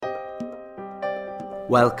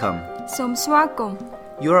Welcome. សូមស្វាគមន៍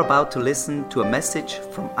You're about to listen to a message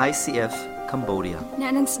from ICF Cambodia. អ្ន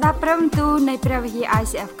កនឹងស្ដាប់ព្រះបន្ទូលនៃព្រះវិហារ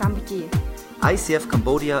ICF កម្ពុជា ICF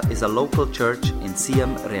Cambodia is a local church in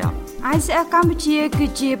Siem Reap. ICF កម្ពុជាគឺ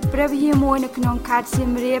ជាព្រះវិហារមួយនៅក្នុងខេត្តសៀ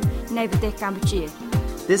មរាបនៃប្រទេសកម្ពុជា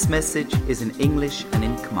This message is in English and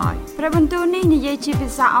in Khmer. ព្រះបន្ទូលនេះនិយាយជាភា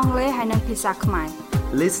សាអង់គ្លេសហើយនិងភាសាខ្មែរ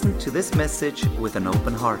Listen to this message with an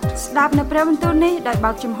open heart. ស្ដាប់នៅព្រះបន្ទូលនេះដោយ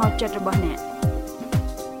បើកចំហចិត្តរបស់អ្នក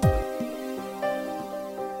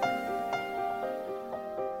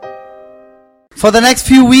For the next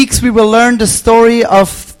few weeks, we will learn the story of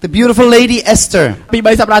the beautiful lady Esther. ពី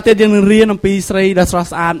3សប្តាហ៍ទៀតយើងនឹងរៀនអំពីស្រីដ៏ស្រស់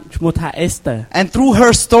ស្អាតឈ្មោះថា Esther. And through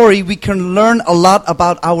her story, we can learn a lot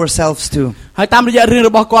about ourselves too. ហើយតាមរយៈរឿង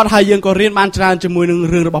របស់គាត់ហើយយើងក៏រៀនបានច្រើនជាមួយនឹង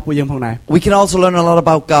រឿងរបស់ពួកយើងផងដែរ We can also learn a lot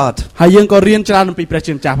about God. ហើយយើងក៏រៀនច្រើនអំពីព្រះ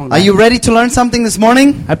ជាម្ចាស់ផងដែរ Are you ready to learn something this morning?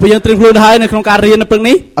 ហើយពួកយើងត្រៀមខ្លួនហើយនៅក្នុងការរៀននៅព្រឹក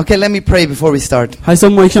នេះ Okay, let me pray before we start. ហើយសូ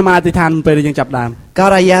មមួយខ្ញុំអធិដ្ឋានពេលយើងចាប់ដើម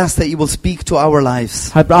God, I ask that you will speak to our lives.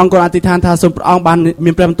 ហើយព្រះអង្គក៏អធិដ្ឋានថាសូមព្រះអង្គបាន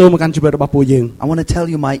មានព្រះបន្ទូលមកកាន់ជីវិតរបស់ពួកយើង I want to tell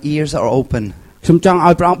you my ears are open. ខ្ញុំចង់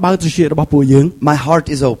ឲ្យព្រះអង្គបើកទ្រជារបស់ពួកយើង My heart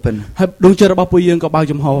is open. ហើយដួងចិត្តរបស់ពួកយើងក៏បើក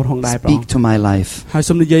ចំហផងដែរព្រះអង្គ Speak to my life. ហើយ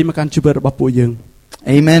សូមនិយាយមកកាន់ជីវិតរបស់ពួកយើង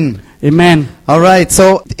Amen. Amen. All right,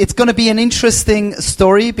 so it's going to be an interesting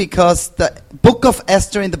story because the book of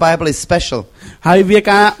Esther in the Bible is special. ហើយ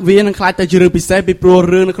វានឹងខ្លាចទៅជារឿងពិសេសពីព្រោះ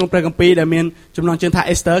រឿងនៅក្នុងព្រះគម្ពីរដែលមានចំណងជើងថា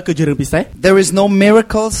Esther គឺជារឿងពិសេស There is no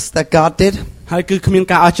miracles that God did. ហើយគឺគ្មាន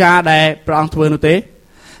ការអស្ចារ្យដែលព្រះអង្គធ្វើនោះទេ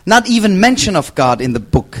Not even mention of God in the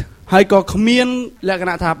book. ហើយក៏គ្មានលក្ខ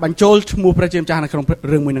ណៈថាបញ្ចូលឈ្មោះព្រះជាម្ចាស់នៅក្នុង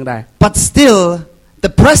រឿងមួយនឹងដែរ But still,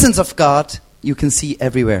 the presence of God you can see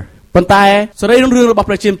everywhere. ប៉ុន្តែសេរីរឿងរបស់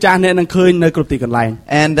ព្រះជាម្ចាស់អ្នកនឹងឃើញនៅគ្រប់ទីកន្លែង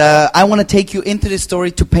And I want to take you into this story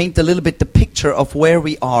to paint a little bit the picture of where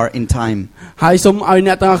we are in time. ហើយសូមឲ្យ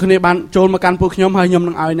អ្នកទាំងអស់គ្នាបានចូលមកកាន់ពួកខ្ញុំហើយខ្ញុំ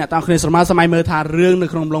នឹងឲ្យអ្នកទាំងអស់គ្នាស្រមើសម័យមើលថារឿងនៅ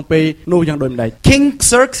ក្នុងអំឡុងពេលនោះយ៉ាងដូចម្ដេច King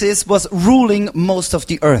Xerxes was ruling most of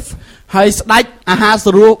the earth. ហើយស្ដេចអាហាស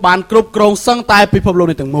រុបានគ្រប់គ្រងសឹងតែពិភពលោក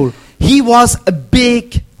នេះទាំងមូល He was a big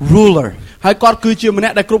ruler. ហើយគាត់គឺជាម្នា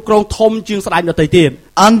ក់ដែលគ្រប់គ្រងធំជាងស្ដេចដទៃទៀត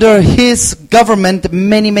Under his government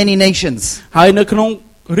many nations. ហើយនៅក្នុង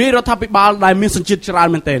រាជរដ្ឋាភិបាលដែលមានសញ្ជាតិច្រើន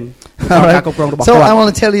មែនទែន ការគ្រប់គ្រងរបស់គាត់ So I want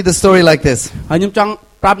to tell you the story like this. ហើយខ្ញុំចង់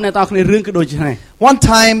ប្រាប់អ្នកទាំងអស់គ្នារឿងគឺដូចនេះ One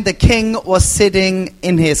time the king was sitting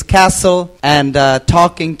in his castle and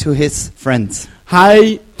talking to his friends. ហើយ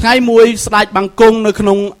ថ្ងៃមួយស្ដេចបាំងគង់នៅក្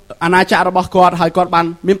នុងអាណាចក្ររបស់គាត់ហើយគាត់បាន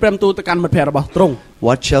មានព្រះបន្ទូលទៅកាន់មិត្តភក្តិរបស់ទ្រង់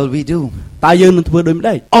What shall we do? តើយើងនឹងធ្វើដូចម្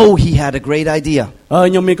ដេច Oh, he had a great idea.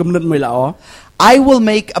 ខ្ញុំមានគំនិតមួយល្អ I will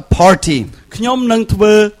make a party. ខ្ញុំនឹងធ្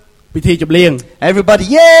វើពិធីជប់លៀង Everybody,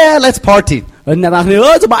 yeah, let's party. ហើយអ្នកទាំងគ្នា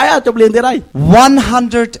សប្បាយជប់លៀងទៀតហើយ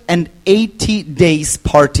 180 days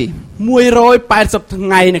party. 180ថ្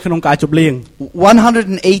ងៃនៅក្នុងការជប់លៀង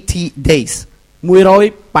 180 days.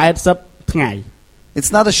 180ថ្ងៃ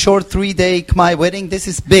It's not a short 3-day Khmer wedding. This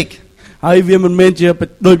is big. ហើយវាមិនមែនជា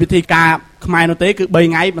ដូចពិធីការខ្មែរនោះទេគឺ3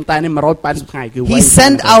ថ្ងៃប៉ុន្តែនេះ180ថ្ងៃគឺ He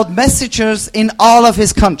sent out messengers in all of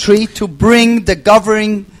his country to bring the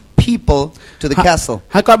governing people to the castle.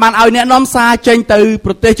 ហើយគាត់បានឲ្យអ្នកនាំសារចេញទៅ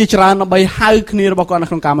ប្រទេសជាច្រើនដើម្បីហៅគ្នារបស់គាត់នៅ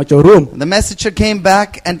ក្នុងការមកចូលរួម The messenger came back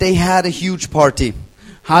and they had a huge party.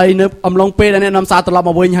 ហើយនៅអំឡុងពេលដែលអ្នកនាំសារត្រឡប់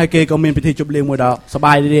មកវិញហើយគេក៏មានពិធីជប់លៀងមួយដ៏សប្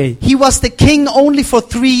បាយរីករាយ He was the king only for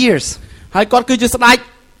 3 years. ហើយគាត់គឺជាស្ដេច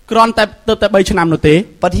គ្រាន់តែ3ឆ្នាំនោះទេ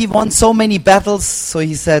But he won so many battles, so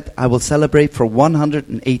he said, I will celebrate for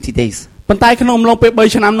 180 days. ប៉ុន្តែក្នុងអំឡុងពេល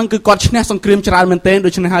3ឆ្នាំហ្នឹងគឺគាត់ឈ្នះសង្គ្រាមច្រើនមែនទែនដូ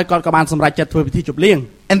ច្នេះហើយគាត់ក៏បានសម្រេចចិត្តធ្វើពិធីជប់លៀង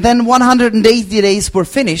And then 180 days were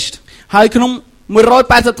finished. ហើយក្នុង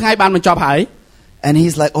180ថ្ងៃបានបញ្ចប់ហើយ And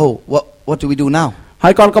he's like, oh, what do we do now?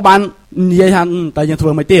 ហើយគាត់ក៏បាននិយាយថាតើយើងធ្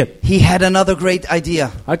វើមិនទៀត He had another great idea.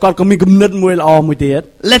 ហើយគាត់ក៏មានគំនិតមួយល្អមួយទៀត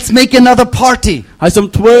Let's make another party. ហើយសូម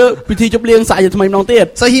ធ្វើពិធីជប់លៀងសាច់ថ្មីម្ដងទៀត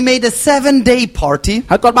So he made a 7-day party.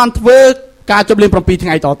 ហើយគាត់បានធ្វើការជប់លៀង7ថ្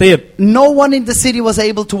ងៃតទៀត No one in the city was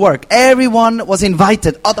able to work. Everyone was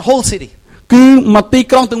invited, the whole city. គឺមកទី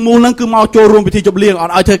ក្រុងទាំងមូលហ្នឹងគឺមកចូលរួមពិធីជប់លៀងអ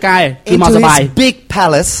ត់ឲ្យធ្វើការគឺមកស Into ប្បាយ his big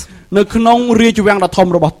palace. នៅក្នុងរាជវាំងដ៏ធំ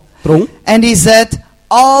របស់ទ្រង់ And he said,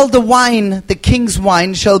 all the wine, the king's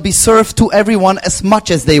wine, shall be served to everyone as much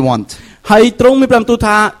as they want. ហើយទ្រង់មានព្រះបន្ទូល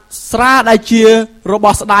ថាស្រាដែលជារប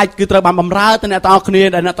ស់ស្ដេចគឺត្រូវបានបម្រើទៅអ្នកទាំងអស់គ្នា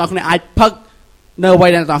ដែលអ្នកទាំងអស់គ្នាអាចផឹកនៅអ្វី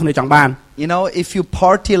ដែលអ្នកទាំងអស់គ្នាចង់បាន You know, if you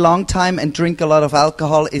party a long time and drink a lot of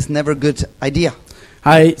alcohol, is never a good idea.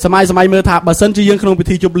 ហើយសម័យមើលថាបើសិនជាយើងក្នុងពិ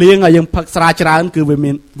ធីជប់លៀងហើយយើងផឹកស្រាច្រើនគឺវា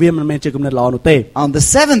មិនមែនជាគំនិតល្អនោះទេ On the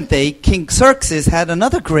 7th day, King Xerxes had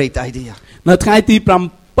another great idea. នៅថ្ងៃទី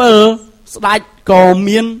7ស្ដេចក៏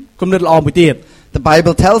មានគំនិតល្អមួយទៀត The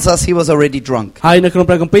Bible tells us he was already drunk. ហើយនៅក្នុង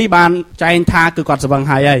ព្រះគម្ពីរបានចែងថាគឺគាត់ស្វឹង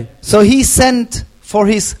ហើយ So he sent for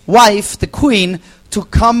his wife, the queen, to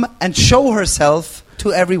come and show herself to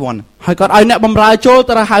everyone. ហើយគាត់ឲ្យអ្នកបម្រើចូល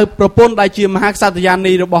ទៅហៅប្រពន្ធដែលជាមហាក្សត្រយា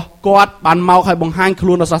នីរបស់គាត់បានមកឲ្យបង្ហាញខ្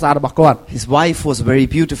លួនដ៏ស្រស់ស្អាតរបស់គាត់ His wife was very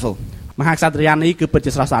beautiful. មហាក្សត្រយានីគឺពិត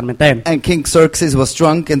ជាស្រស់ស្អាតមែនទែន And King Xerxes was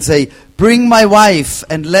drunk and say, "Bring my wife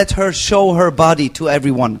and let her show her body to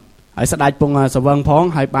everyone." ហើយស្ដេចពងសវឹងផង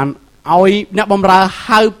ហើយបានឲ្យអ្នកបម្រើ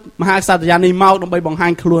ហៅមហាក្សត្រយានីមកដើម្បីបង្ហា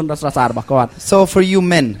ញខ្លួនដ៏ស្រស់ស្អាតរបស់គាត់ So for you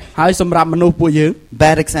men, ហើយសម្រាប់មនុស្សពួកយើង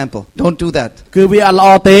bad example. Don't do that. គឺវាអត់ល្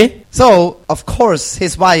អទេ So, of course,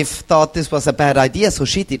 his wife thought this was a bad idea, so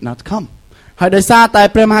she did not come. ហើយដោយសារតែ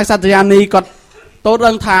ព្រះមហាក្សត្រយានីគាត់តូច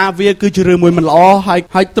ដឹងថាវាគឺជារឿងមួយមិនល្អ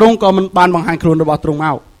ហើយទ្រង់ក៏មិនបានបង្ហាញខ្លួនរបស់ទ្រង់ម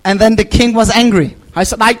ក And then the king was angry. ហើយ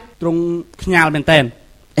ស្ដេចទ្រង់ខ្ញាល់មែនទែន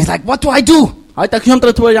It's like, "What do I do? ហើយតើខ្ញុំត្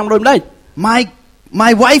រូវធ្វើយ៉ាងដូចម្ដេច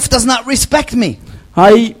My wife does not respect me. ហើ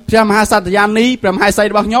យព្រះមហាក្សត្រយានីព្រះមហាក្សត្រ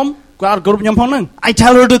របស់ខ្ញុំគាត់អត់គោរពខ្ញុំផងហ្នឹង I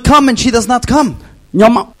tell her to come and she does not come. ខ្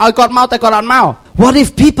ញុំឲ្យគាត់មកតែគាត់អត់មក What if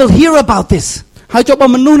people hear about this?" ហើយចុះបើ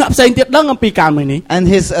មនុស្សអ្នកផ្សេងទៀតដឹងអំពីការមួយនេះ And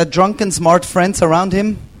his drunken smart friends around him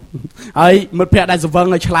ហើយមិត្តភក្តិដែលស្វឹង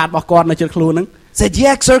ហើយឆ្លាតរបស់គាត់នៅជិតខ្លួនហ្នឹង said,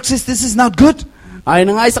 "Yeah, Xerxes, this is not good. ហើយហ្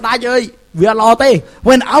នឹងហើយស្ដេចអើយវាអត់ល្អទេ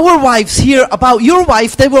When our wives hear about your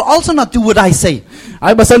wife, they will also not do what I say."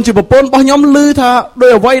 ហើយបើសិនជាប្រពន្ធរបស់ខ្ញុំឮថាដោ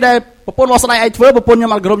យអ្វីដែលប្រពន្ធរបស់ស្ដេចឯងធ្វើប្រពន្ធខ្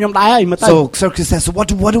ញុំអត់គោរពខ្ញុំដែរហើយមើលទៅ So Xerxes says, "What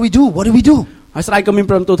do we do? What do we do?" ហើយស្ដេចក៏មាន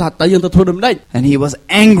ប្រំទូថាតើយើងទៅធ្វើដូចម្ដេច And he was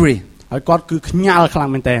angry. ហើយគាត់គឺខ្ញាល់ខ្លាំង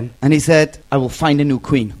មែនទែន And he said, "I will find a new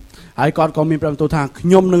queen." ហើយគាត់ក៏មានប្រំទូថាខ្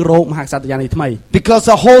ញុំនឹងរកមហាក្សត្រយានីថ្មី Because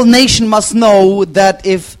the whole nation must know that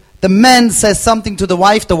if the man says something to the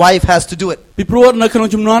wife has to do it. ពីព្រោះនៅក្នុង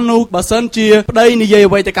ចំនួននោះបើសិនជាប្តីនិយាយ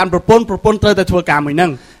អ្វីទៅកាន់ប្រពន្ធត្រូវតែធ្វើការមួយហ្នឹ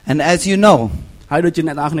ង And as you know, ហើយដូចជា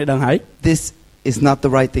អ្នកទាំងអស់គ្នាដឹងហើយ this is not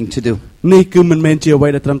the right thing to do. នេះគឺមិនមែនជាអ្វី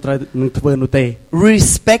ដែលត្រឹមត្រូវនឹងធ្វើនោះទេ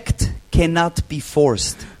Respect cannot be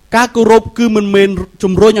forced. ការគោរពគឺមិនមែន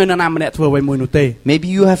ជំរុញឲ្យនរណាម្នាក់ធ្វើអ្វីមួយនោះទេ Maybe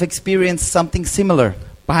you have experienced something similar.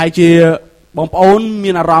 ប្រហែលជាបងប្អូន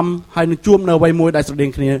មានអារម្មណ៍ហើយនឹងជួបនៅអ្វីមួយដែលស្រដៀ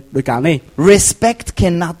ងគ្នាដោយកាលនេះ Respect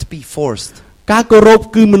cannot be forced. ការគោរព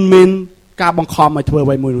គឺមិនមែនការបង្ខំឲ្យធ្វើអ្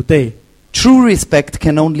វីមួយនោះទេ True respect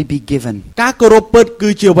can only be given. ការគោរពពិតគឺ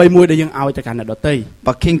ជាអ្វីមួយដែលយើងឲ្យទៅកាន់អ្នកដទៃ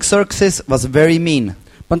But King Xerxes was very mean.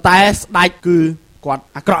 ប៉ុន្តែស្ដេចគឺគាត់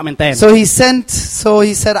អាក្រក់មែនទែន So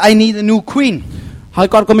he said, "I need a new queen." ហើយ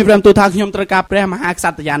គាត់ក៏មានប្រំទូថាខ្ញុំត្រូវការព្រះមហាក្ស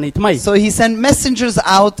ត្រយានីថ្មី So he sent messengers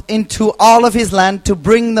out into all of his land to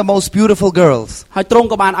bring the most beautiful girls. ហើយទ្រង់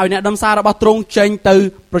ក៏បានឲ្យអ្នកដំណើររបស់ទ្រង់ចេញទៅ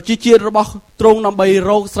ប្រជាជាតិរបស់ទ្រង់ដើម្បី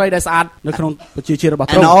រកស្រីដែលស្អាតនៅក្នុងប្រជាជាតិរបស់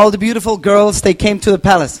ទ្រ And ង់ all the beautiful girls, they came to the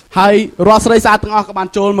palace. ហើយរាល់ស្រីស្អាតទាំងអស់ក៏បាន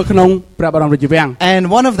ចូលមកក្នុងព្រះបរមរាជវាំង And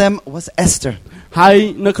one of them was Esther. ហើយ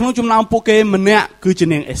នៅក្នុងចំណោមពួកគេម្នាក់គឺជា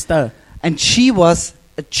នាងអេសទើ And she was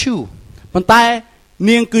a Jew. ប៉ុន្តែ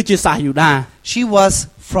នាងគឺជាសាសយូដា She was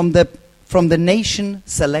from the nation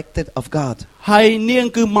selected of God. ហើយនាង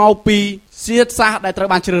គឺមកពីជាតិសាសន៍ដែលត្រូវ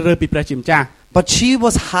បានជ្រើសរើសពីព្រះជាម្ចាស់ But she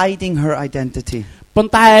was hiding her identity. ប៉ុ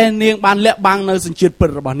ន្តែនាងបានលាក់បាំងនៅសញ្ជាតិពិត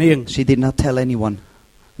របស់នាង She did not tell anyone.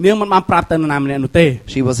 នាងមិនបានប្រាប់ទៅនរណាម្នាក់នោះទេ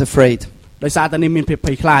She was afraid. ដោយសារតែនាងមានភាព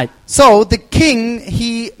ភ័យខ្លាច So the king,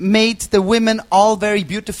 he made the women all very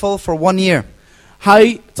beautiful for 1 year. ហើយ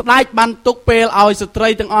ស្ដេចបានទុកពេលឲ្យស្ត្រី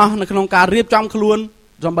ទាំងអស់នៅក្នុងការរៀបចំខ្លួន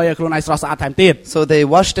ដើម្បីឲ្យខ្លួនឯងស្រស់ស្អាតថែមទៀត So they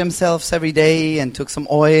washed themselves every day and took some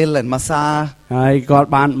oil and massage. ហើយគាត់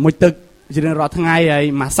បានមុជទឹកជារៀងរាល់ថ្ងៃហើយ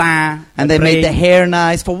ម៉ាសា And they made the hair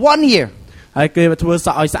nice for 1 year. ហើយគេធ្វើស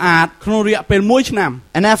ក់ឲ្យស្អាតក្នុងរយៈពេល1ឆ្នាំ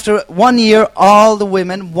And after 1 year, all the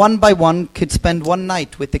women, one by one, could spend 1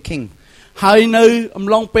 night with the king. ហើយនៅអំ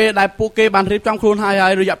ឡុងពេលដែលពួកគេបានរៀបចំខ្លួនហើយ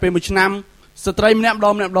រយៈពេល1ឆ្នាំស្ត្រីម្នាក់ម្ដ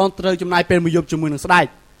ងត្រូវចំណាយពេល1យប់ជាមួយនឹងស្ដេច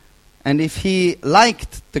And if he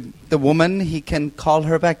liked the woman, he can call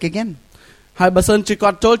her back again. ហើយបើសិនជាគា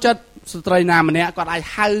ត់ចូលចិត្តស្ត្រីណាម្នាក់គាត់អាច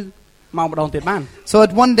ហៅមកម្ដងទៀតបាន So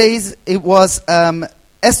at one day, it was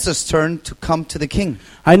Esther's turn to come to the king.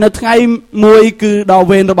 ហើយនៅថ្ងៃមួយគឺដល់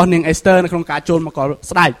វេនរបស់នាងអេសទើនៅក្នុងការចូលមកដល់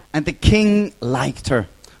ស្ដេច And the king liked her.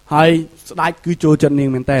 ហើយស្ដេចគឺចូលចិត្តនាង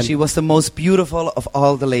មែនតើ She was the most beautiful of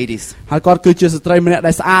all the ladies. ហើយគាត់គឺជាស្ត្រីម្នាក់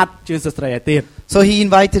ដែលស្អាតជាងស្ត្រីឯទៀត So he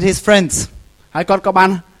invited his friends. ហើយគាត់ក៏បាន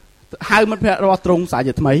ហៅមិត្តភក្តិរបស់ទ្រង់សា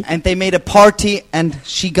ជាថ្មី And they made a party and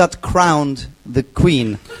she got crowned the queen.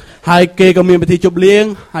 ហើយគេក៏មានពិធីជប់លៀង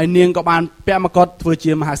ហើយនាងក៏បានពាក់មកុដធ្វើ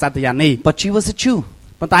ជាមហាក្សត្រយានី But she was a Jew.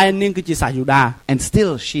 ប៉ុន្តែនាងគឺជាសាសយូដា And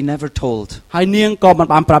still she never told. ហើយនាងក៏មិន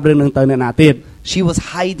បានប្រាប់រឿងនឹងទៅអ្នកណាទៀត She was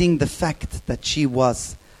hiding the fact that she was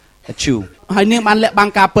a Jew. ហើយនាងបានលាក់បាំ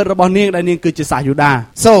ងការពិតរបស់នាងដែលនាងគឺជាសាសយូដា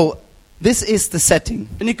So this is the setting.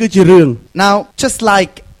 នេះគឺជារឿង Now, just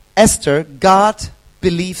like Esther, God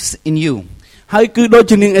believes in you. ហើយគឺដូច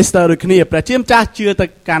ជានាងអេសទើដូចគ្នាព្រះជាម្ចាស់ជឿទៅ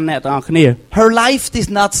កាន់អ្នកទាំងអស់គ្នា Her life did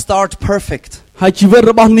not start perfect. ហើយជីវិត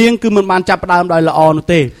របស់នាងគឺមិនបានចាប់ផ្ដើមដោយល្អនោះ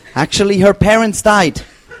ទេ Actually, her parents died.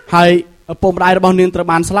 ហើយឪពុកម្ដាយរបស់នាងត្រូវ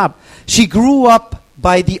បានស្លាប់ She grew up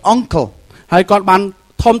by the uncle. ហើយគាត់បាន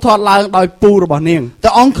ធំធាត់ឡើងដោយពូរបស់នាង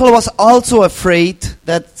The uncle was also afraid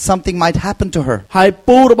that something might happen to her. ហើយ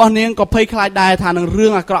ពូរបស់នាងក៏ភ័យខ្លាចដែរថានឹងរឿ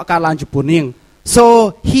ងអាក្រក់កើតឡើងចំពោះនាង So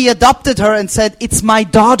he adopted her and said, "It's my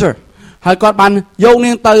daughter." ហើយគាត់បានយក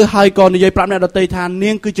នាងទៅហើយក៏និយាយប្រាប់អ្នកដទៃថា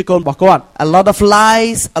នាងគឺជាកូនរបស់គាត់ A lot of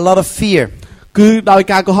lies, a lot of fear. គឺដោយ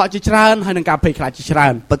ការកុហកជាច្រើនហើយនឹងការភ័យខ្លាចជាច្រើ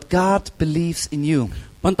ន But God believes in you.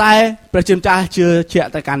 ប៉ុន្តែព្រះជាម្ចាស់ជឿជាក់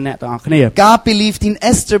ទៅកាន់អ្នកទាំងអស់គ្នា God believed in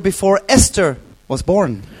Esther before Esther was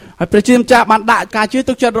born. ហើយព្រះជាម្ចាស់បានដាក់ការជឿ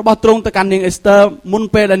ទុកចិត្តរបស់ទ្រង់ទៅកាន់នាងអេស្ទើមុន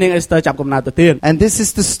ពេលដែលនាងអេស្ទើចាប់កំណើតទៅទៀត And this is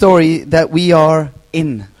the story that we are in.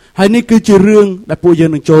 ហើយនេះគឺជារឿងដែលពួកយើ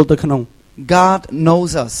ងនឹងចូលទៅក្នុង God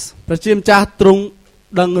knows us. ព្រះជាម្ចាស់ទ្រង់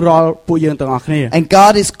ដឹងរាល់ពួកយើងទាំងអស់គ្នា And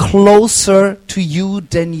God is closer to you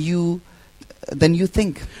than you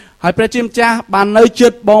think. ហើយព្រះជាម្ចាស់បាននៅជិ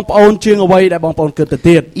តបងប្អូនជាងអ្វីដែលបងប្អូនគិតទៅ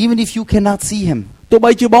ទៀត Even if you cannot see him, ទោះ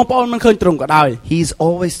បីជាបងប្អូនមិនឃើញទ្រង់ក៏ដោយ he is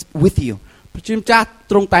always with you. ព្រះជាម្ចាស់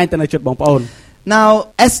ទ្រង់តែងតែនៅជិតបងប្អូន Now,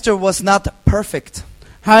 Esther was not perfect,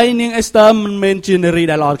 ហើយនាងអេស្ទើមិនមែនជានារី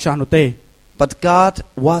ដែលល្អឥតខ្ចោះនោះទេ but God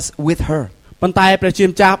was with her. ប៉ុន្តែព្រះជា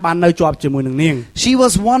ម្ចាស់បាននៅជាប់ជាមួយនឹងនាង She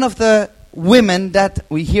was one of the women that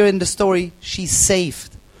we hear in the story, she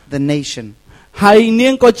saved the nation. ហើយនា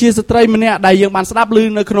ងក៏ជាស្ត្រីម្នាក់ដែលយើងបានស្ដាប់ឮ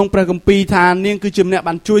នៅក្នុងព្រះគម្ពីរថានាងគឺជាម្នាក់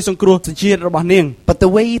បានជួយសង្គ្រោះសញ្ជាតិរបស់នាង But the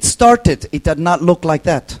way it started, it did not look like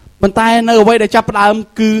that. ប៉ុន្តែនៅអ្វីដែលចាប់ផ្ដើម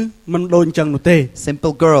គឺមិនដូចអញ្ចឹងនោះទេ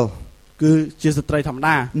Simple girl, គឺជាស្ត្រីធម្ម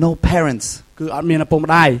តា no parents, គឺអត់មានឪពុក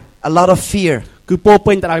ម្ដាយ a lot of fear, គឺពោរ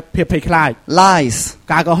ពេញទៅដោយភាពភ័យខ្លាច lies,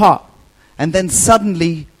 ការកុហក and then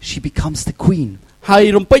suddenly she becomes the queen. ហើយ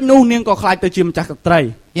រំពេចនោះនាងក៏ខ្លាចទៅជាម្ចាស់ស្ត្រី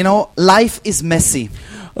You know, life is messy,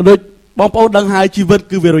 ដូចបងប្អូនដឹងហើយជីវិត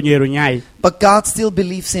គឺវារញ៉េរញ៉ៃ but God still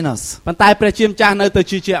believes in us. ប៉ុន្តែព្រះជាម្ចាស់នៅតែ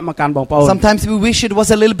ជឿជាក់មកកាន់បងប្អូន Sometimes we wish it was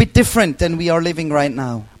a little bit different than we are living right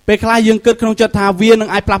now. ពេលខ្លះយើងគិតក្នុងចិត្តថាវានឹង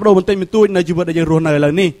អាចផ្លាស់ប្ដូរបន្តិចបន្តួចនៅជីវិតដែលយើងរស់នៅឥឡូ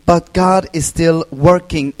វនេះ But God is still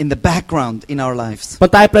working in the background in our lives. ប៉ុ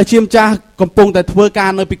ន្តែព្រះជាម្ចាស់កំពុងតែធ្វើការ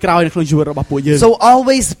នៅពីក្រោយនៅក្នុងជីវិតរបស់ពួកយើង So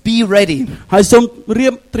always be ready, ហើយសូមត្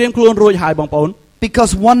រៀមខ្លួនរួចហើយបងប្អូន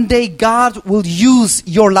because one day God will use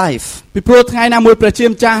your life. ពីព្រោះថ្ងៃណាមួយព្រះជា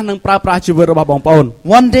ម្ចាស់នឹងប្រើប្រាស់ជីវិតរបស់បងប្អូន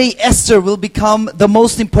One day Esther will become the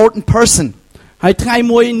most important person. ហើយថ្ងៃ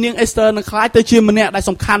មួយនាងអេស្ទើនឹងក្លាយទៅជាម្នាក់ដែល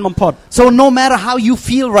សំខាន់បំផុត So no matter how you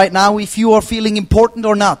feel right now, if you are feeling important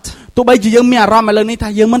or not, ទោះបីជាយើងមានអារម្មណ៍ឥឡូវនេះថា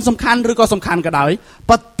យើងមិនសំខាន់ឬក៏សំខាន់ក៏ដោយ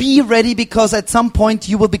but be ready because at some point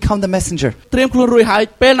you will become the messenger. ត្រៀមខ្លួនរួចហើយ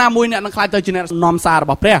ពេលណាមួយអ្នកនឹងក្លាយទៅជាអ្នកនាំសាររ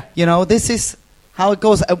បស់ព្រះ You know, this is how it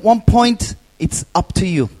goes. At one point, it's up to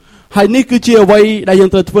you. ហើយនេះគឺជាអ្វីដែលយើង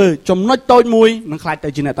ត្រូវធ្វើចំណុចតូចមួយនឹងក្លាយទៅ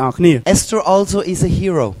ជាអ្នកទាំងអស់គ្នា Esther also is a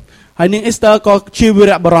hero. ហើយនាងអេស្ទើក៏ជាវី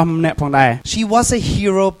របុរសម្នាក់ផងដែរ She was a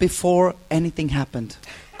hero before anything happened.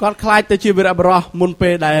 គាត់ក្លាយទៅជាវីរបុរសមុនពេ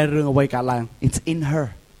លដែលរឿងអ្វីកើតឡើង It's in her.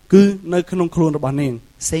 គឺនៅក្នុងខ្លួនរបស់នាង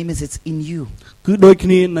Same as it's in you. គឺដូចគ្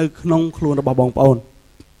នានៅក្នុងខ្លួនរបស់បងប្អូន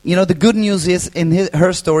You know, the good news is in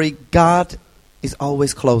her story, God is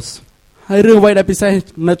always close. ហើយរឿងអ្វីដែលពិសេស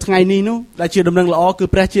នៅថ្ងៃនេះនោះដែលជាដំណឹងល្អគឺ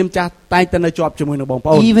ព្រះជាម្ចាស់តែងតែនៅជាប់ជាមួយនឹងបងប្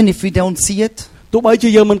អូន Even if we don't see it, ទោះបីជា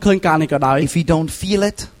យើងមិនឃើញការនេះក៏ដោយ if we don't feel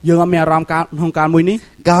it, យើងអត់មានអារម្មណ៍ក្នុងការមួយនេះ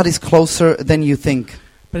God is closer than you think.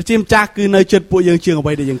 ព្រះជាម្ចាស់គឺនៅជិតពួកយើងជាងអ្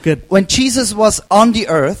វីដែលយើងគិត When Jesus was on the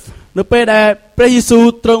earth, នៅពេលដែលព្រះយេស៊ូវ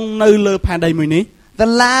ទ្រង់នៅលើផែនដីមួយនេះ the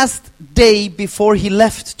last day before he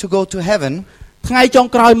left to go to heaven, ថ្ងៃចុង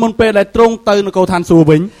ក្រោយមុនពេលដែលទ្រង់ទៅនគរឋានសួគ៌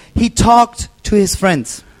វិញ he talked to his friends.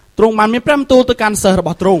 ទ្រង់បានមានព្រះបន្ទូលទៅកាន់សិស្សរប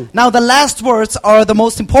ស់ទ្រង់ Now the last words are the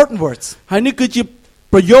most important words. ហើយនេះគឺជា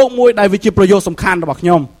ប្រយោគមួយដែលវាជាប្រយោគសំខាន់របស់ខ្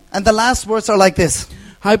ញុំ And the last words are like this.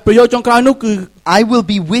 ហើយប្រយោគចុងក្រោយនោះគឺ I will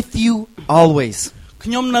be with you always. ខ្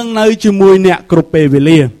ញុំនឹងនៅជាមួយអ្នកគ្រប់ពេលវេ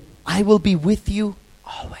លា I will be with you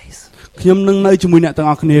always. ខ្ញុំនឹងនៅជាមួយអ្នកទាំង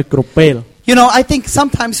អស់គ្នាគ្រប់ពេល You know, I think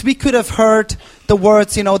sometimes we could have heard the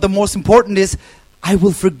words, you know, the most important is I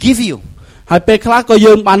will forgive you. ហើយពេលខ្លះក៏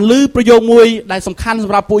យើងបានឮប្រយោគមួយដែលសំខាន់ស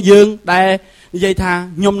ម្រាប់ពួកយើងដែលនិយាយថា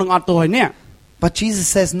ខ្ញុំនឹងអត់ទោសឲ្យអ្នក But Jesus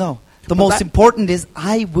says no. The most important is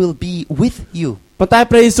I will be with you. ប៉ុន្តែ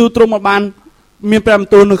ព្រះយេស៊ូវទ្រង់បានមានព្រះប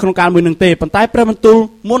ន្ទូលនៅក្នុងការមួយនឹងទេប៉ុន្តែព្រះបន្ទូល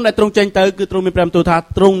មុនដែលទ្រង់ចេញទៅគឺទ្រង់មានព្រះបន្ទូលថា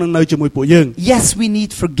ទ្រង់នឹងនៅជាមួយពួកយើង Yes, we need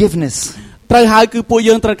forgiveness. ត្រូវហើយគឺពួក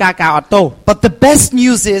យើងត្រូវការការអត់ទោស But the best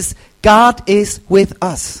news is God is with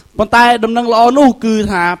us. ប៉ុន្តែដំណឹងល្អនោះគឺ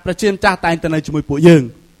ថាព្រះជាម្ចាស់តែងតែនៅជាមួយពួកយើង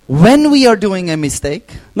When we are doing a mistake,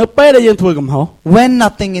 នៅពេលដែលយើងធ្វើកំហុស when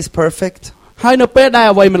nothing is perfect, ហើយនៅពេលដែល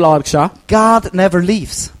អ្វីមិនល្អឥតខ្ចោះ God never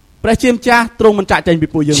leaves. ព្រះជាម្ចាស់ទ្រង់មិនចាក់ចែងពី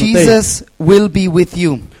ពួកយើងនោះទេ Jesus will be with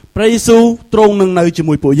you. ព្រះយេស៊ូវទ្រង់នឹងនៅជា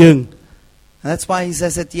មួយពួកយើង And that's why he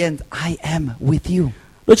says at the end, I am with you.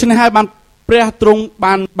 ដូច្នេះហើយបានព្រះទ្រង់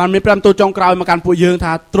បានមានព្រះបន្ទូលចុងក្រោយមកកាន់ពួកយើង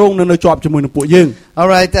ថាទ្រង់នៅជាប់ជាមួយនឹងពួកយើង All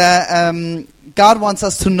right, God wants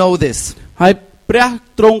us to know this. ហើយព្រះ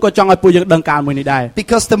ទ្រង់ក៏ចង់ឲ្យពួកយើងដឹងការមួយនេះដែរ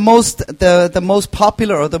Because the most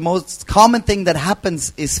popular or the most common thing that happens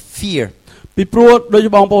is fear. ពីព្រោះដូច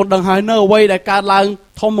បងប្អូនដឹងហើយនៅអ្វីដែលកើតឡើង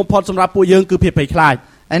ធំបំផុតសម្រាប់ពួកយើងគឺភាពភ័យខ្លាច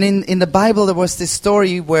And in the Bible there was this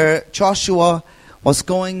story where Joshua was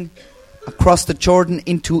going across the Jordan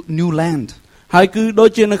into new land. ហើយគឺដូច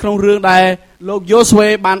ជានៅក្នុងរឿងដែលលោកយូស្វេ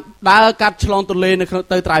បានដើរកាត់ឆ្លងទន្លេនៅក្នុង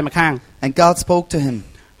ទៅត្រើយម្ខាង And God spoke to him.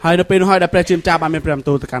 ហើយនៅពេលនោះហើយដែលព្រះជាម្ចាស់បានមានព្រះបន្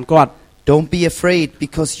ទូលទៅកាន់គាត់ Don't be afraid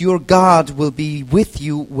because your God will be with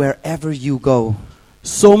you wherever you go.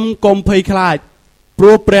 សូមកុំភ័យខ្លាចព្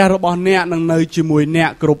រោះព្រះរបស់អ្នកនឹងនៅជាមួយអ្នក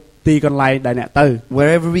គ្រប់ទីកន្លែងដែលអ្នកទៅ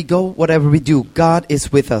Wherever we go, whatever we do, God is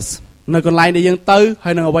with us. នៅកន្លែងដែលយើងទៅ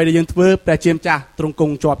ហើយនឹងអ្វីដែលយើងធ្វើព្រះជាម្ចាស់ទ្រង់គ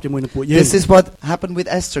ង់ជាប់ជាមួយនឹងពួកយើង This is what happened with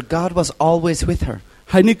Esther. God was always with her.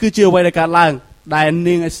 ហើយនេះគឺជាអ្វីដែលកើតឡើងដែល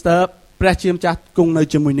នាងអេស្ទើព្រះជាម្ចាស់គង់នៅ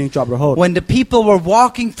ជាមួយនាងជាប់រហូត When the people were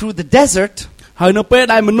walking through the desert, ហើយនៅពេល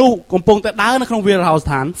ដែលមនុស្សកំពុងតែដើរនៅក្នុងវាលរហោស្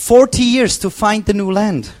ថាន 40 years to find the new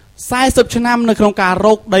land. 40ឆ្នាំនៅក្នុងការរ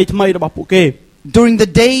កដីថ្មីរបស់ពួកគេ During the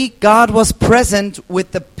day, God was present with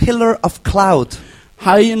the pillar of cloud.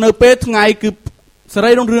 ហើយនៅពេលថ្ងៃគឺសេ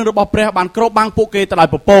រីរុងរឿងរបស់ព្រះបានគ្របបាំងពួកគេទៅដោយ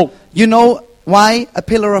ពពក You know why a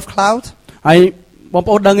pillar of cloud? ហើយបង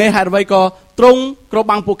ប្អូនដឹងទេហេតុអ្វីក៏ទ្រង់គ្រប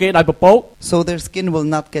បាំងពួកគេដោយពពក So their skin will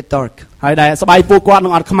not get dark. ហើយដែលស្បែកពួកគាត់នឹ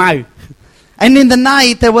ងអត់ខ្មៅ And in the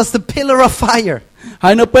night there was the pillar of fire. ហើ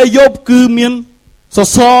យនៅពេលយប់គឺមានស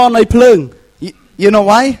សរនៃភ្លើង You know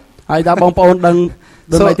why? ហើយតើបងប្អូនដឹង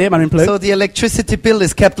ដឹងអីទេបានមានភ្លើង So the electricity bill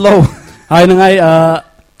is kept low. ហើយនឹងហើយ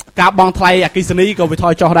ការបង់ថ្លៃអគ្គិសនីក៏វាថ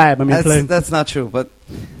យចុះដែរមិនមានភ្លើង That's not true, but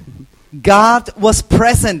God was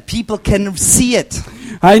present. People can see it.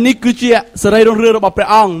 ហើយនេះគឺជាសេរីរុងរឿងរបស់ព្រះ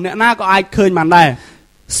អង្គអ្នកណាក៏អាចឃើញបានដែរ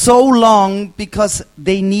So long because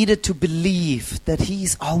they needed to believe that He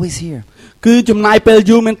is always here. គឺចំណាយពេល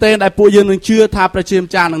យូរមែនទែនដែលពួកយើងនឹងជឿថាព្រះជាម្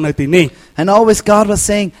ចាស់នឹងនៅទីនេះ And always God was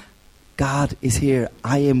saying, God is here.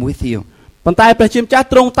 I am with you. ប៉ុន្តែព្រះជាម្ចាស់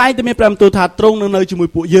ទ្រង់តែងតែមានព្រះបន្ទូលថាទ្រង់នឹងនៅជាមួយ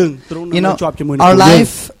ពួកយើងទ្រង់នឹងនៅជាប់ជាមួយនឹងពួកយើង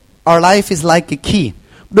Our life is like a key.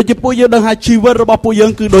 ដូចជាពួកយើងដឹងថាជីវិតរបស់ពួកយើ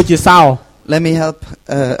ងគឺដូចជាសោ Let me help.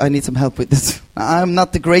 I need some help with this. I'm not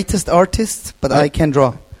the greatest artist, but I can draw.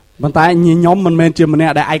 ប៉ុន្តែខ្ញុំមិនមែនជាម្នា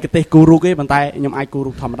ក់ដែលឯកទេសគូររូបទេប៉ុន្តែខ្ញុំអាចគូរ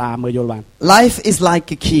រូបធម្មតាមើលយល់បាន Life is like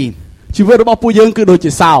a key. ជីវិតរបស់ពួកយើងគឺដូច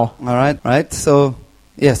ជាសោ All right, right. So,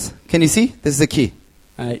 yes. Can you see? This is the key.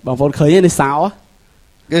 ហើយបងប្អូនឃើញទេនេះសោ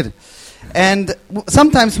Good. And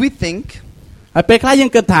sometimes we think ហើយពេលខ្លះយើ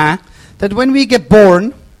ងគិតថា that when we get born,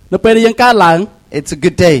 នៅពេលដែលយើងកើតឡើង it's a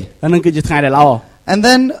good day. អានឹងគឺជាថ្ងៃដែលល្អ And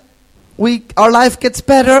then our life gets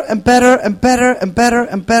better and better and better and better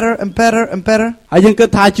and better and better and better. ហើយយើងគិត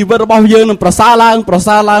ថាជីវិតរបស់យើងនឹងប្រសើរឡើងប្រ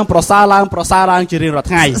សើរឡើងប្រសើរឡើងប្រសើរឡើងជារៀងរាល់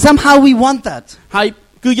ថ្ងៃ Somehow we want that. ហើយ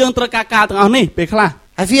គឺយើងត្រូវការទាំងអស់នេះពេលខ្លះ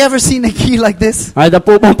Have you ever seen a key like this? ហើយតើ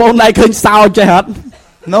ពួកបងប្អូនដែលឃើញសោចេះអត់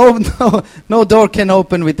No door can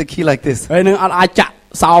open with the key like this. ហើយនឹងអត់អាចចាក់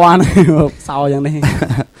សោបានសោយ៉ាងនេះ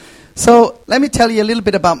So let me tell you a little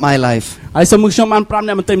bit about my life. ហើយសូមខ្ញុំបានប្រាប់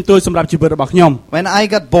អ្នកបន្តិចបន្តួចសម្រាប់ជីវិតរបស់ខ្ញុំ When I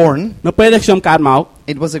got born, នៅពេលដែលខ្ញុំកើតមក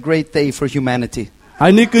it was a great day for humanity. ហើ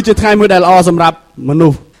យនេះគឺជាថ្ងៃមួយដែលល្អសម្រាប់មនុ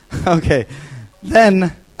ស្ស Okay. Then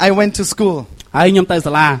I went to school. ហើយខ្ញុំទៅ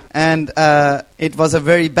សាលា And it was a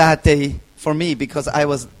very bad day for me because I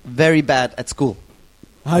was very bad at school.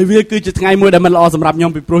 ហើយវាគឺជាថ្ងៃមួយដែលមិនល្អសម្រាប់ខ្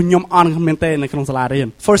ញុំពីព្រោះខ្ញុំអន់មែនទេនៅក្នុងសាលារៀន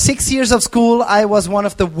For 6 years of school, I was one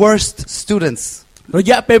of the worst students. រ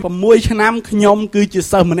យៈពេល6ឆ្នាំខ្ញុំគឺជា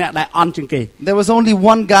សិស្សម្នាក់ដែលអន់ជាងគេ There was only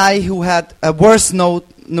one guy who had a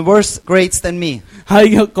worse grades than me. ហើយ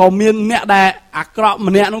ក៏មានអ្នកដែលអាក្រក់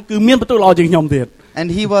ម្នាក់នោះគឺមានបន្ទុកល្អជាងខ្ញុំទៀត And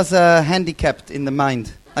he was handicapped in the mind.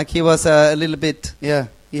 Like he was a little bit,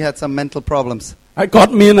 he had some mental problems. ហើយគា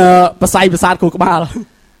ត់មានប្រស័យប្រសាទខួរក្បាល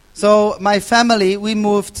So my family, we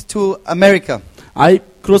moved to America. ហើយ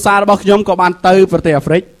គ្រួសាររបស់ខ្ញុំក៏បានទៅប្រទេសអាហ្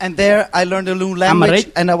វ្រិក And there I learned a new language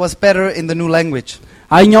and I was better in the new language.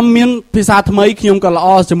 ហើយខ្ញុំមានភាសាថ្មីខ្ញុំក៏ល្អ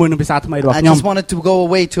ជាមួយនឹងភាសាថ្មីរបស់ I ខ្ញុំ just wanted to go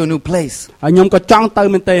away to a new place. ហើយខ្ញុំក៏ចង់ទៅ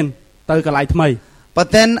មែនទែនទៅកន្លែងថ្មី But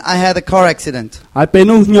then I had a car accident. ហើយពេល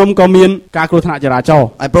នោះខ្ញុំក៏មានការគ្រោះថ្នាក់ចរាចរណ៍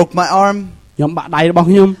I broke my arm. ខ្ញុំបាក់ដៃរបស់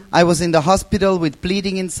ខ្ញុំ I was in the hospital with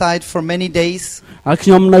bleeding inside for many days. ហើយខ្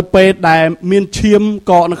ញុំនៅពេទ្យដែលមានឈាម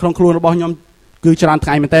កកនៅក្នុងខ្លួនរបស់ខ្ញុំគឺច្រើនថ្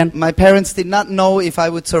ងៃមែនទែន My parents did not know if I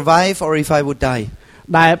would survive or if I would die.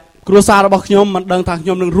 ដែលគ្រួសាររបស់ខ្ញុំមិនដឹងថាខ្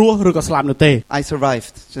ញុំនឹងរស់ឬក៏ស្លាប់នោះទេ I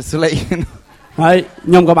survived, just to let you know. ហើយ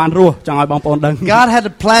ខ្ញុំក៏បានរស់ចង់ឲ្យបងប្អូនដឹង God had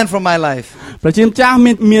a plan for my life. ព្រះជាម្ចាស់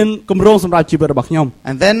មានគម្រោងសម្រាប់ជីវិតរបស់ខ្ញុំ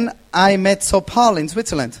And then I met Paul in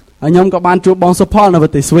Switzerland. ហើយខ្ញុំក៏បានជួបបងសុផលនៅប្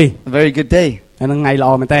រទេសស្វីស A very good day. ហើយនឹងថ្ងៃល្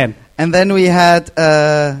អមែនតើ And then we had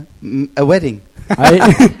a wedding. ហើយ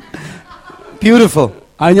Beautiful.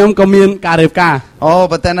 ហើយខ្ញុំក៏មានការរៀបការ Oh,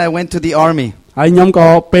 but then I went to the army. ហើយខ្ញុំក៏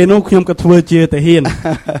ពេលនោះខ្ញុំក៏ធ្វើជាទាហាន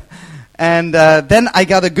And then I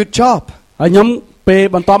got a good job. ហើយខ្ញុំពេល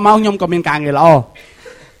បន្ទាប់មកខ្ញុំក៏មានការងារល្អ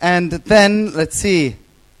And then, let's see.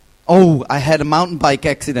 Oh, I had a mountain bike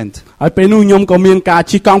accident. ហើយពេលនោះខ្ញុំក៏មានការ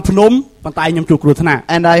ជិះកង់ភ្នំប៉ុន្តែខ្ញុំជួបគ្រោះថ្នាក់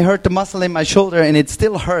And I hurt the muscle in my shoulder and it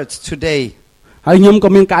still hurts today. ហើយខ្ញុំក៏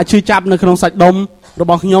មានការឈឺចាប់នៅក្នុងសាច់ដុំរ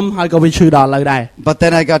បស់ខ្ញុំហើយក៏វាឈឺដល់ឥឡូវដែរ But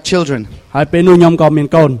then I got children. ហើយពេលនោះខ្ញុំក៏មាន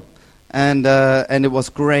កូន And it was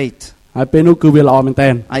great. ហើយពេលនោះគឺវាល្អមែនតើ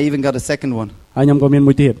I even got a second one. ហើយខ្ញុំក៏មាន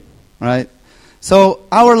មួយទៀត Right? So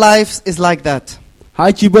our lives is like that. ហើ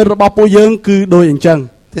យជីវិតរបស់ពួកយើងគឺដូចអញ្ចឹង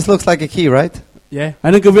This looks like a key, right? យេហើ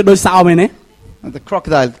យនឹងគឺវាដូចសោមែនទេ The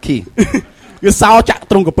crocodile key. វាសោចាក់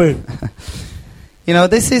ត្រង់កពើ You know,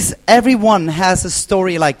 this is, everyone has a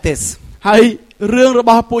story like this. ហើយរឿងរ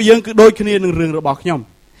បស់ពួកយើងគឺដូចគ្នានឹងរឿងរបស់ខ្ញុំ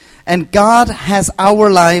And God has our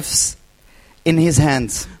lives in His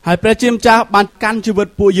hands. ហើយព្រះជាម្ចាស់បានកាន់ជីវិត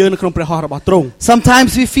ពួកយើងនៅក្នុងព្រះហស្ថរបស់ទ្រង់ Sometimes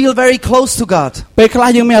we feel very close to God. ពេលខ្លះ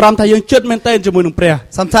យើងមានអារម្មណ៍ថាយើងជិតមែនទែនជាមួយនឹងព្រះ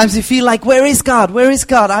Sometimes we feel like, where is God? Where is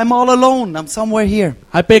God? I'm all alone. I'm somewhere here.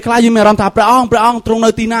 ហើយពេលខ្លះយើងមានអារម្មណ៍ថាព្រះអង្គទ្រង់នៅ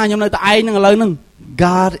ទីណាខ្ញុំនៅតែឯងនឹងឥឡូវហ្នឹង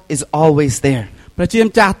God is always there. ព្រះជា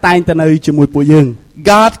ម្ចាស់តែងតែនៅជាមួយពួកយើង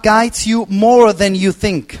God guides you more than you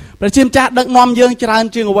think. ព្រះជាម្ចាស់ដឹកនាំយើងច្រើន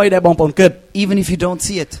ជាងអ្វីដែលបងប្អូនគិត Even if you don't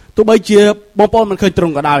see it. ទោះបីជាបងប្អូនមិនឃើញទ្រ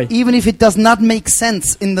ង់ក៏ដោយ Even if it does not make sense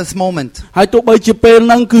in this moment. ហើយទោះបីជាពេល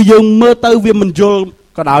ហ្នឹងគឺយើងមើលទៅវាមិនយល់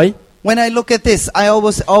ក៏ដោយ When I look at this, I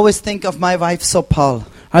always think of my wife Sopal.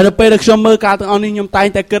 ហើយនៅពេលដែលខ្ញុំមើលការទាំងអស់នេះខ្ញុំតែង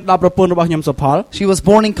តែគិតដល់ប្រពន្ធរបស់ខ្ញុំសុផល She was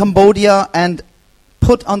born in Cambodia and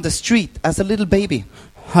put on the street as a little baby.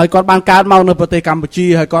 ហើយគាត់បានកើតមកនៅប្រទេសកម្ពុជា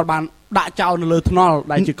ហើយគាត់បានដាក់ចោលនៅលើថ្នល់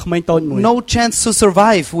ដែលជាក្មេងតូចមួយ No chance to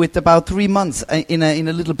survive with about 3 months in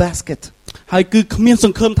a little basket. ហើយគឺគ្មានស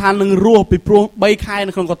ង្ឃឹមថានឹងរស់ពីព្រោះ3ខែ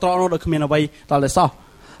នៅក្នុងកន្ត្រកនោះដោយគ្មានអ្វីដល់តែសោះ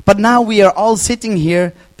But now we are all sitting here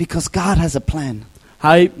because God has a plan.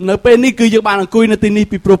 ហើយនៅពេលនេះគឺយើងបានអង្គុយនៅទីនេះ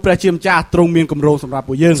ពីព្រោះព្រះជាម្ចាស់ទ្រង់មានគម្រោងសម្រាប់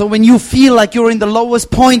ពួកយើង So when you feel like you're in the lowest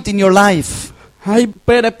point in your life, ហើយ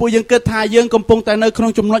ពេលដែលពួកយើងគិតថាយើងកំពុងតែនៅក្នុ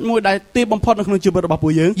ងចំណុចមួយដែលទាបបំផុតនៅក្នុងជីវិតរបស់ពួ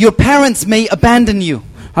កយើង your parents may abandon you.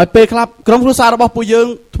 ហើយពេលខ្លះក្រុមគ្រួសាររបស់ពួកយើង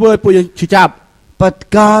ធ្វើឲ្យពួកយើងឈឺចាប់ But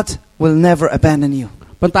God will never abandon you.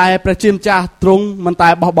 ប៉ុន្តែព្រះជាម្ចាស់ទ្រង់មិនតែ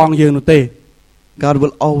បោះបង់យើងនោះទេ God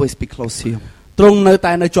will always be close to you. ទ្រង់នៅ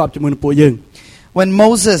តែនៅជាប់ជាមួយនឹងពួកយើង When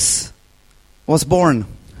Moses was born,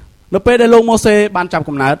 នៅពេលដែលលោកម៉ូសេបានចាប់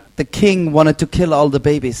កំណើត the king wanted to kill all the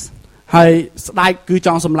babies. ហើយស្ដេចគឺច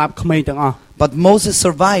ង់សម្លាប់ក្មេងទាំងអស់ But Moses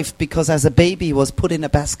survived because as a baby he was put in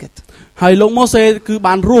a basket. ហើយលោកម៉ូសេគឺ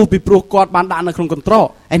បានរស់ពីព្រោះគាត់បានដាក់នៅក្នុងកន្ត្រក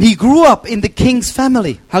And he grew up in the king's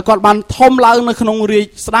family. ហើយគាត់បានធំឡើងនៅក្នុងរាជ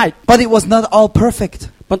ស្ដេច But it was not all perfect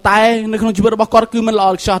ប៉ុន្តែនៅក្នុងជីវិតរបស់គាត់គឺមិនល្អ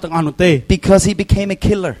ឥតខ្ចោះទាំងអស់នោះទេ because he became a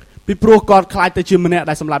killer. ពីព្រោះគាត់ខ្លាចទៅជាម្នាក់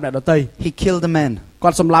ដែលសម្លាប់អ្នកដទៃ He killed a man. គា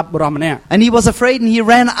ត់សម្លាប់បុរសម្នាក់ And he was afraid and he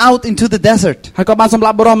ran out into the desert. ហើយគាត់បានសម្លា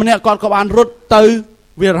ប់បុរសម្នាក់គាត់ក៏បានរត់ទៅ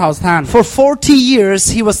វាលរហោស្ថាន For 40 years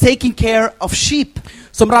he was taking care of sheep.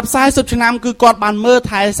 សម្រាប់40ឆ្នាំគឺគាត់បានមើល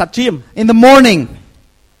ថែសត្វជៀម In the morning,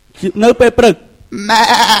 នៅពេលព្រឹក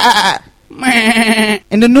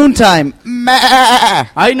in the noontime,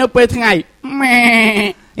 ហើយនៅពេលថ្ងៃ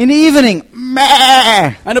in the evening.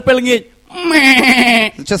 ហើយនៅពេលល្ងាច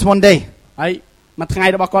Just one day. ហើយមួយថ្ងៃ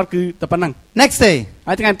របស់គាត់គឺតែប៉ុណ្្នឹង Next day.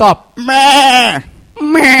 ហើយថ្ងៃបន្ទាប់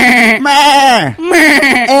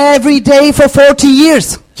Every day for 40 years.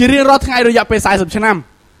 ជារៀងរាល់ថ្ងៃរយៈពេល40ឆ្នាំ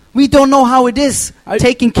We don't know how it is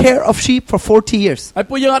taking care of sheep for 40 years. ហើយ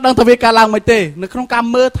ពួកយើងអត់ដឹងថាវាកើតឡើងមិនទេនៅក្នុងការ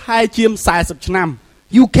មើលថែជៀម40ឆ្នាំ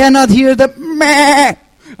You cannot hear the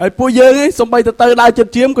ហើយពួកយើងសំបីទៅដើរចិត្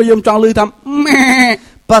តជៀមក៏យើងចង់ឮថា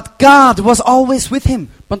But God was always with him.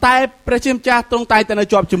 ប៉ុន្តែព្រះជាម្ចាស់ទ្រង់តែងតែនៅ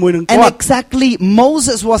ជាប់ជាមួយនឹង And គាត់ exactly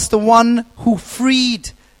Moses was the one who freed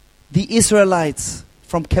the Israelites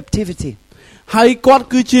from captivity. ហើយគាត់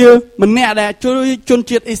គឺជាម្នាក់ដែលជួយជន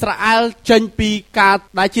ជាតិអ៊ីស្រាអែលចេញពីការ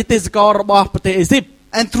ដែលជាទេសកលរបស់ប្រទេសអេស៊ីប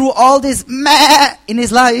And through all this in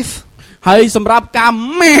his life, ហើយសម្រាប់ការ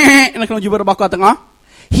នៅក្នុងជីវិតរបស់គាត់ទាំងអស់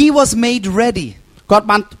he was made ready. គាត់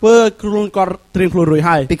បានធ្វើខ្លួនគាត់ត្រៀមខ្លួនរួច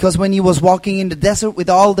ហើយ Because when he was walking in the desert with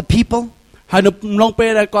all the people, ហើយនៅក្នុងពេ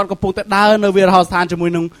លដែលគាត់កំពុងតែដើរនៅវាលរហោស្ថានជាមួយ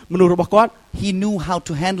នឹងមនុស្សរបស់គាត់ he knew how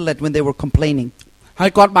to handle it when they were complaining. ហើ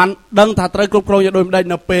យគាត់បានដឹងថាត្រូវគ្រប់គ្រងយ៉ាងដូចម្ដេច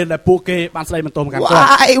នៅពេលដែលពួកគេបានស្ដីបន្ទោសមកកាន់គាត់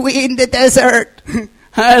Why we in the desert?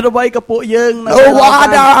 ហើយអ្វីក៏ពួកយើងនៅ No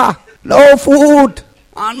water, no food.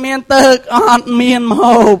 អត់មានទឹកអត់មានម្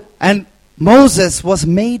ហូប And Moses was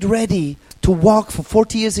made ready to walk for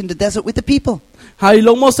 40 years in the desert with the people. ហើយ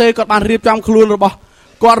លោកម៉ូសេក៏បានរៀបចំខ្លួនរបស់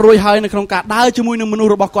គាត់រួចហើយនៅក្នុងការដើរជាមួយនឹងមនុស្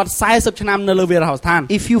សរបស់គាត់40ឆ្នាំនៅលើវាលរហស្ថាន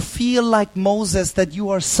If you feel like Moses that you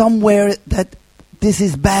are somewhere that this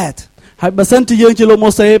is bad ហើយបើសិនជាយើងជាលោក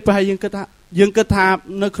ម៉ូសេប្រហែលយើងគិតថា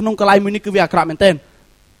នៅក្នុងកន្លែងមួយនេះគឺវាអាក្រក់មែនទែន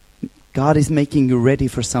God is making you ready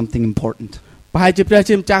for something important ប្រហែលជាព្រះ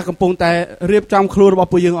ជាម្ចាស់កំពុងតែរៀបចំខ្លួនរបស់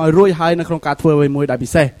ពួកយើងឲ្យរួចហើយនៅក្នុងការធ្វើអ្វីមួយដែលពិ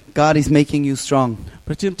សេស God is making you strong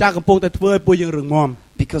ព្រះជាម្ចាស់កំពុងតែធ្វើឲ្យពួកយើងរឹងមាំ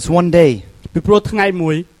because one day ពីព្រោះថ្ងៃ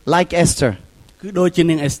មួយ like Esther គឺដូចជា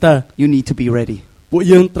នាង Esther you need to be ready ពួក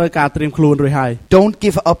យើងត្រូវការត្រៀមខ្លួនរួចហើយ Don't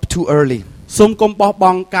give up too early សូមកុំបោះប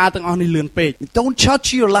ង់ការទាំងអស់នេះលឿនពេក Don't judge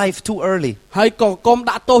your life too early ហើយក៏កុំ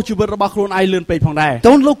ដាក់ទោសជីវិតរបស់ខ្លួនឯងលឿនពេកផងដែរ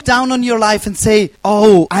Don't look down on your life and say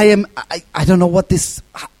oh I don't know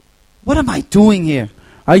what am I doing here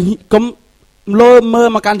ហើយកុំលើមើល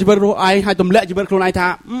មកកាន់ជីវិតរបស់ឯងហើយទម្លាក់ជីវិតខ្លួនឯងថា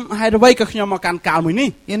ហេតុអ្វីក៏ខ្ញុំមកកាន់កាលមួយនេះ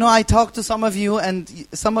You know I talk to some of you and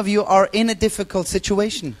some of you are in a difficult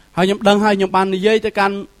situation ហើយខ្ញុំដឹងហើយខ្ញុំបាននិយាយទៅកា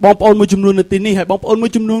ន់បងប្អូនមួយចំនួននៅទីនេះហើយបងប្អូនមួ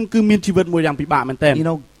យចំនួនគឺមានជីវិតមួយយ៉ាងពិបាកមែនទែន You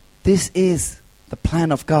know this is the plan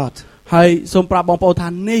of God ហើយសូមប្រាប់បងប្អូនថា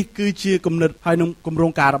នេះគឺជាគំនិតហើយនឹងគម្រោ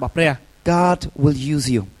ងការរបស់ព្រះ God will use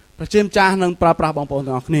you ព្រះជាម្ចាស់នឹងប្រើប្រាស់បងប្អូន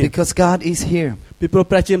ទាំងអស់គ្នា because God is here ពីព្រោះ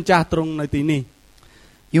ព្រះជាម្ចាស់ទ្រង់នៅទីនេះ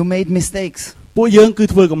You made mistakes ពួកយើងគឺ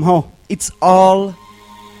ធ្វើកំហុស It's all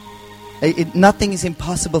nothing is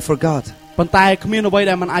impossible for God ប៉ុន្តែគ្មានអ្វី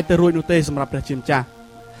ដែលមិនអាចទៅរួចនោះទេសម្រាប់ព្រះជាម្ចាស់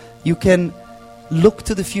You can look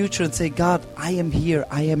to the future and say God I am here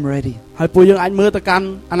I am ready ហើយពួកយើងអាចមើលទៅកាន់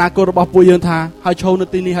អនាគតរបស់ពួកយើងថាហើយឈរនៅ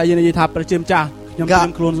ទីនេះហើយយើងនិយាយថាព្រះជាម្ចាស់ខ្ញុំត្រៀម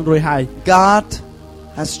ខ្លួនរួចហើយ God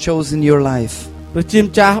has chosen your life ព្រះជា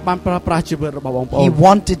ម្ចាស់បានប្រើប្រាស់ជីវិតរបស់បងប្អូន He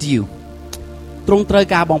wanted you ទ្រង់ត្រូវ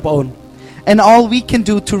ការបងប្អូន And all we can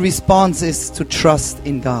do to respond is to trust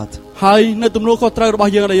in God ហើយនៅទំនួលខុសត្រូវរប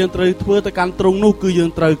ស់យើងដែលយើងត្រូវធ្វើទៅកាន់ទ្រង់នោះគឺយើ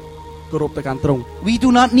ងត្រូវគោរពទៅកាន់ទ្រង់ We do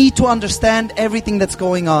not need to understand everything that's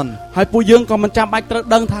going on ហើយពួកយើងក៏មិនចាំបាច់ត្រូវ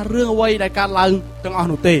ដឹងថារឿងអ្វីដែលកើតឡើងទាំងអស់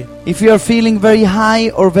នោះទេ If you are feeling very high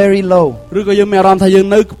or very low ឬក៏យើងមានអារម្មណ៍ថាយើង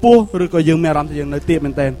នៅខ្ពស់ឬក៏យើងមានអារម្មណ៍ថាយើងនៅទាបមែ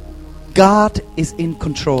នទែន God is in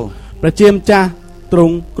control ព្រះជាម្ចាស់ទ្រ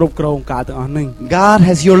ង់គ្រប់គ្រងការទាំងអស់នេះ God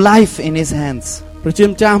has your life in His hands ព្រះជា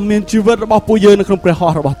ម្ចាស់មានជីវិតរបស់ពួកយើងនៅក្នុងព្រះហ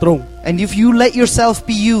ស្ថរបស់ទ្រង់ And if you let yourself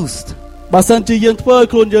be used បើសិនជាយើងធ្វើឲ្យ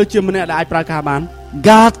ខ្លួនយើងជាម្នាក់ដែលអាចប្រើការបាន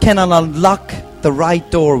God can unlock the right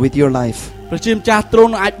door with your life ព្រះជាម្ចាស់ទ្រ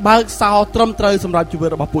ង់នឹងអាចបើកសោត្រឹមត្រូវសម្រាប់ជីវិត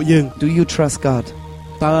របស់ពួកយើង Do you trust God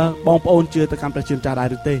តើបងប្អូនជឿទៅកាន់ព្រះជាម្ចាស់ដែរ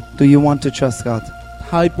ឬទេ Do you want to trust God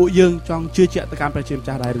ហើយពួកយើងចង់ជឿជាក់ទៅកាន់ព្រះជាម្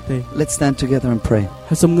ចាស់ដែរឬទេ Let's stand together and pray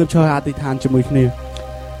ហើយសូមងើបឈរអធិដ្ឋានជាមួយគ្នា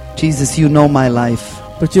Jesus you know my life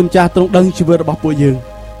ព្រះជាម្ចាស់ទ្រង់ដឹងជីវិតរបស់ពួកយើង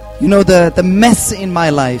You know the mess in my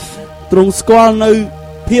life ទ្រង់ស្គាល់នៅ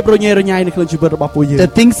ភាពរញ៉េរញ៉ៃនៅក្នុងជីវិតរបស់ពួកយើង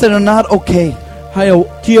The things that are not okay ហើយ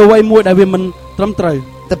ជាអ្វីមួយដែលវាមិនត្រឹមត្រូវ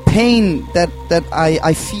The pain that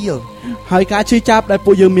I feel ហើយការឈឺចាប់ដែល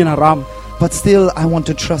ពួកយើងមានអារម្មណ៍ But still I want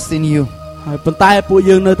to trust in you ហើយប៉ុន្តែពួក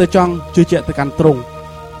យើងនៅតែចង់ជឿជាក់ទៅកាន់ទ្រង់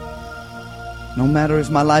No matter if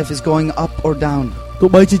my life is going up or down ទោះ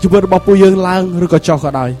បីជាជីវិតរបស់ពួកយើងឡើងឬក៏ចុះក៏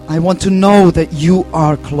ដោយ I want to know that you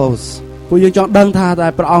are close ពួកយើងចង់ដឹងថាតែ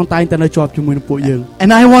ព្រះអង្គតែងតែនៅជាប់ជាមួយនឹងពួកយើង And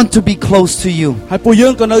I want to be close to you ហើយពួកយើ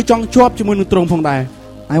ងក៏នៅចង់ជាប់ជាមួយនឹងទ្រង់ផងដែរ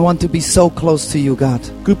I want to be so close to you God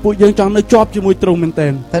គឺពួកយើងចង់នៅជាប់ជាមួយទ្រង់មែនទែ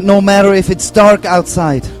ន That no matter if it's dark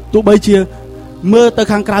outside ទោះបីជាមើលទៅ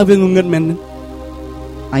ខាងក្រៅវាងងឹតមែន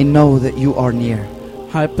I know that you are near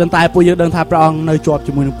ហើយប៉ុន្តែពួកយើងដឹងថាព្រះអង្គនៅជាប់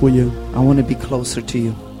ជាមួយនឹងពួកយើង I want to be closer to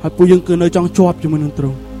you ហើយពួកយើងគឺនៅចង់ជាប់ជាមួយនឹងទ្រ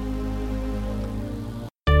ង់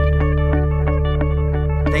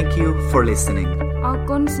Thank you for listening. អរ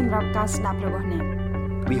គុណសម្រាប់ការស្ដាប់របស់អ្នក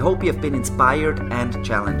We hope you have been inspired and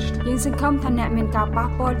challenged. យើងសង្ឃឹមថាអ្នកមានការប៉ះ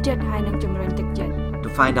ពាល់ចិត្តហើយនឹងជំរុញទឹកចិត្ត To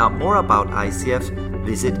find out more about ICF,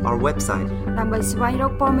 visit our website ដើម្បីស្វែងរ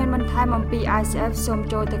កព័ត៌មានបន្ថែមអំពី ICF សូម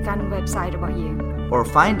ចូលទៅកាន់ website របស់យើង or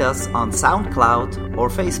find us on SoundCloud or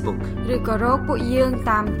Facebook. ឬក៏រកពួកយើង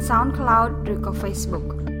តាម SoundCloud ឬក៏ Facebook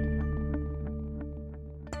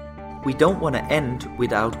We don't want to end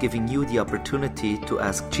without giving you the opportunity to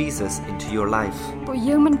ask Jesus into your life. ពួក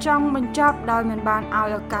យើងមិនចង់បញ្ចប់ដោយមិនបានឲ្យ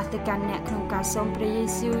ឱកាសទៅកាន់អ្នកក្នុងការសូមព្រះយេ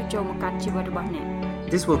ស៊ូវចូលមកកាន់ជីវិតរបស់អ្នក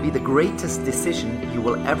This will be the greatest decision you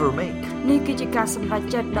will ever make. នេះគឺជាការសម្រេច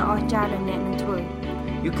ចិត្តដ៏អស្ចារ្យដែលអ្នកនឹងធ្វើ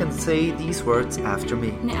You can say these words after me.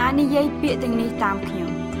 អ្នកអាចនិយាយពាក្យទាំងនេះតាមខ្ញុំ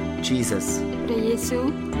Jesus, ព្រះយេស៊ូវ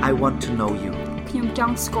I want to know you. ខ្ញុំច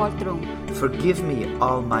ង់ស្គាល់ទ្រង់ Forgive me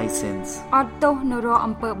all my sins. អត់ទោសនៅរាល់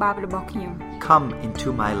អំពើបាបរបស់ខ្ញុំ Come into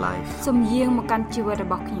my life. សូមយាងមកកាន់ជីវិតរ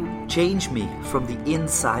បស់ខ្ញុំ Change me from the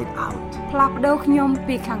inside out. ផ្លាស់ប្ដូរខ្ញុំ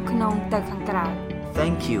ពីខាងក្នុងទៅខាងក្រៅ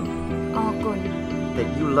Thank you អរគុណ that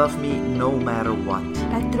you love me no matter what.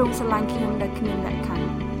 ដែលទ្រង់ស្រឡាញ់ខ្ញុំដោយគ្មានលក្ខខណ្ឌ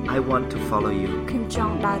I want to follow you ខ្ញុំច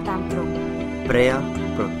ង់ដើរតាមទ្រង់ Prea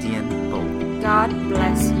pro tien po God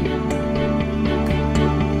bless you